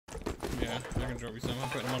drop you some. I'm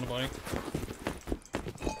putting them on the body.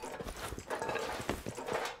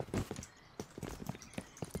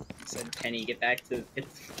 Said Penny, get back to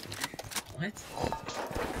what?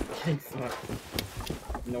 Getting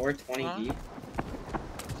fucked. North 20 deep.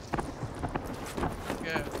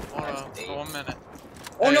 Yeah, hold on for 1 minute.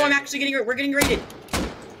 Oh no, I'm actually getting. We're getting raided.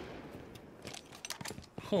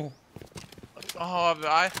 Oh. Oh,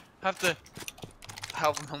 I have to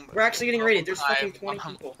help him. We're actually getting raided. There's fucking 20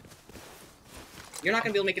 people. You're not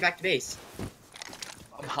gonna be able to make it back to base.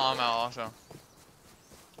 I'm out also.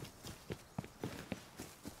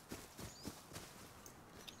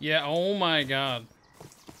 Yeah, oh my god.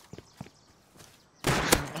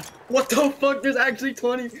 What the fuck? There's actually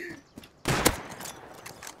 20.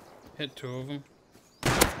 Hit 2 of them.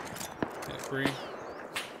 Hit 3.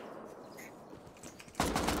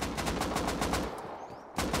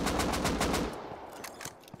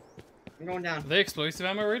 I'm going down. Are they explosive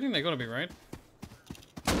ammo rating? They gotta be, right?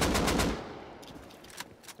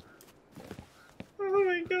 Oh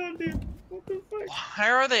my god, dude. What the fuck?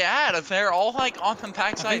 Where are they at? If they're all like on the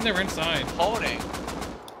backside. I think they're inside. Holding.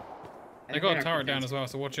 They got a turret down as well,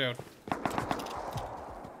 so watch out.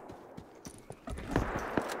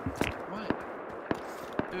 What?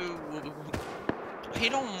 Dude, he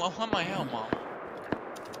don't want my help, Mom.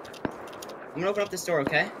 I'm gonna open up this door,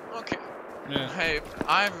 okay? Okay. Yeah. Hey,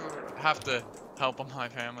 I have to help my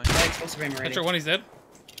family. Petro, one, he's dead.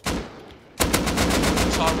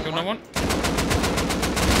 Killed another one.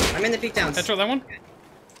 I'm in the peak downs. Petro, that one.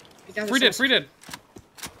 Peak downs Free dead, free dead.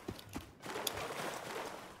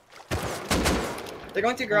 They're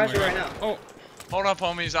going through garage right now. Oh. Hold up,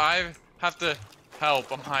 homies. I have to help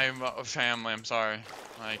my family. I'm sorry.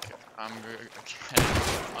 Like, I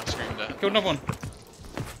screamed at. Killed another one.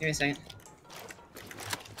 Give me a second.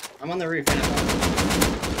 I'm on the roof right now.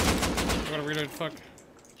 I gotta reload, fuck.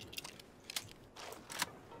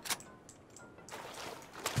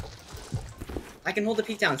 I can hold the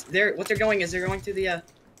peak downs. What they're going is they're going through the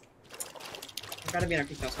They've gotta be in our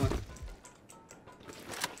peak downs, come on.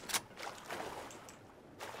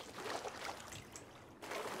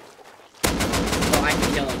 Oh, I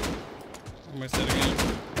can kill him. Almost dead again.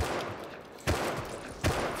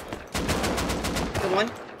 Kill one.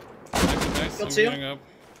 Nice. Kill I'm two. getting up.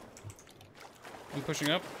 I'm pushing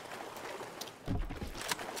up.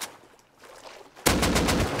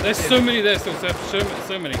 There's so many there still, Seth.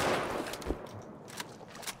 So many.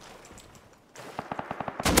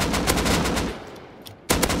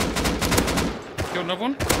 Killed another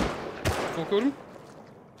one. Full killed him.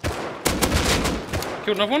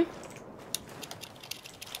 Killed another one.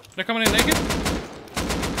 They're coming in naked.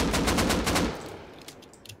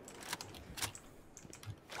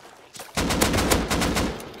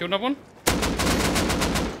 Killed another one.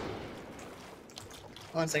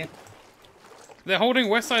 Hold on a second. They're holding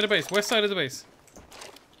west side of base. West side of the base.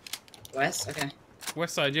 West? Okay.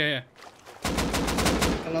 West side, yeah.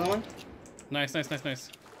 Another one? Nice.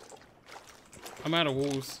 I'm out of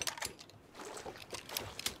walls.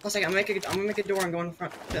 Hold on a second. I'm gonna make a door and go in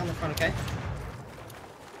front, down the front, okay?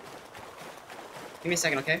 Give me a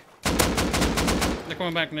second, okay? They're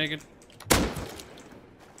coming back naked.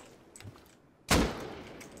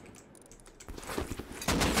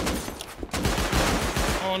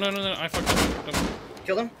 Oh no, I fucked up.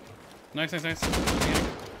 Killed him? Nice. They're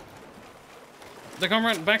coming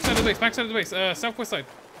right backside of the base, southwest side.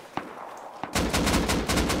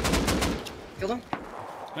 Killed him?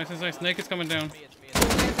 Nice. Naked's coming down.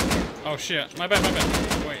 Oh shit, my bad.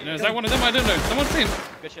 Wait, no, is that one of them? I don't know. Someone's seen.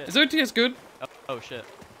 Good shit. Is OTS good? Oh shit.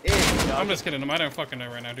 Yeah. I'm just kidding him. I don't fucking know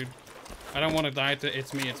right now, dude. I don't want to die to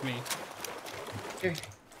it's me. Here.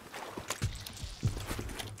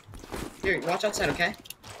 Here, watch outside, okay?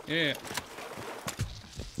 Yeah.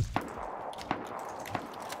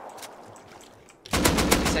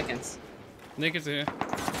 50 seconds. Naked's here.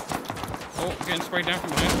 Oh, getting sprayed down from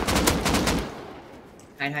behind.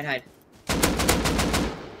 Hide.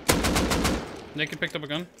 Naked picked up a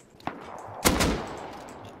gun.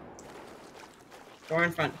 Door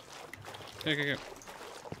in front. Okay.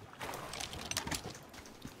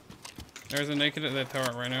 There's a naked at that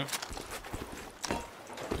turret right now.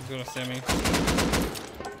 He's gonna send me.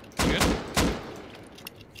 You good?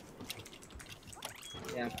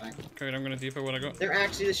 Yeah, I'm fine. Okay, I'm gonna depot what I got. They're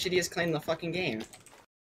actually the shittiest claim in the fucking game.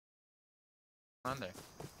 On there.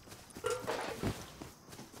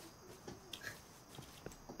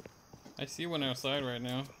 I see one outside right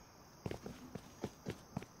now.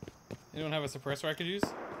 You don't have a suppressor I could use?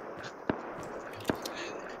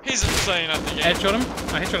 He's insane at the game. Headshot him.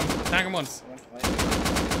 I headshot him. Tag him once.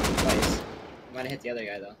 Twice. Might have hit the other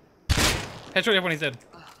guy though. Headshot him when he's dead.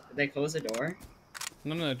 Did they close the door?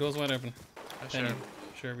 No, door's wide open. Oh, Penny,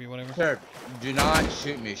 sure. Sherby, whatever. Sherb, do not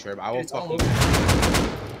shoot me, Sherb. I will Dude, it's all fucking.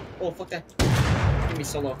 over. Oh, fuck that. Give me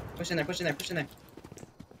solo. Push in there, push in there, push in there.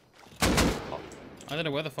 I don't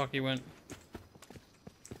know where the fuck he went.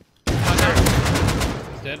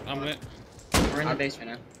 Oh, He's dead. I'm lit. We're in the base right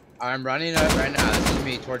now. I'm running up right now. This is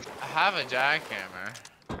me towards. I have a jackhammer.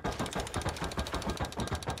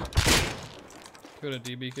 Got a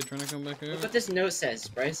DB kid trying to come back Look over. what this note says,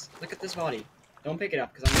 Bryce. Look at this body. Don't pick it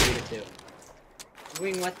up, because I'm gonna read it too.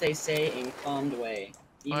 Doing what they say in calmed way.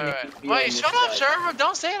 Even if you feel Wait, shut up, misled. Sherman.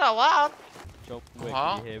 Don't say it out loud. John Wick,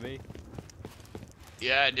 Huh? can you hear me?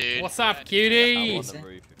 Yeah, dude. What's up, I'm cutie? on the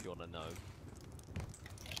roof if you want to know.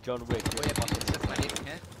 John Wick, you're Wait,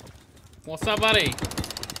 fucking, What's up, buddy?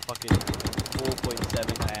 fucking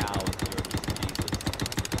 4.7k hours you're a piece of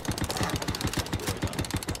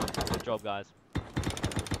Jesus. Good job, guys.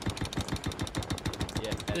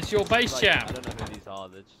 Yeah. This your base like, champ. I don't know who these are,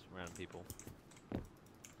 they're just random people.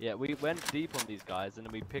 Yeah, we went deep on these guys and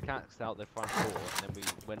then we pickaxed out their front door and then we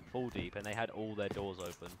went full deep and they had all their doors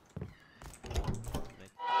open.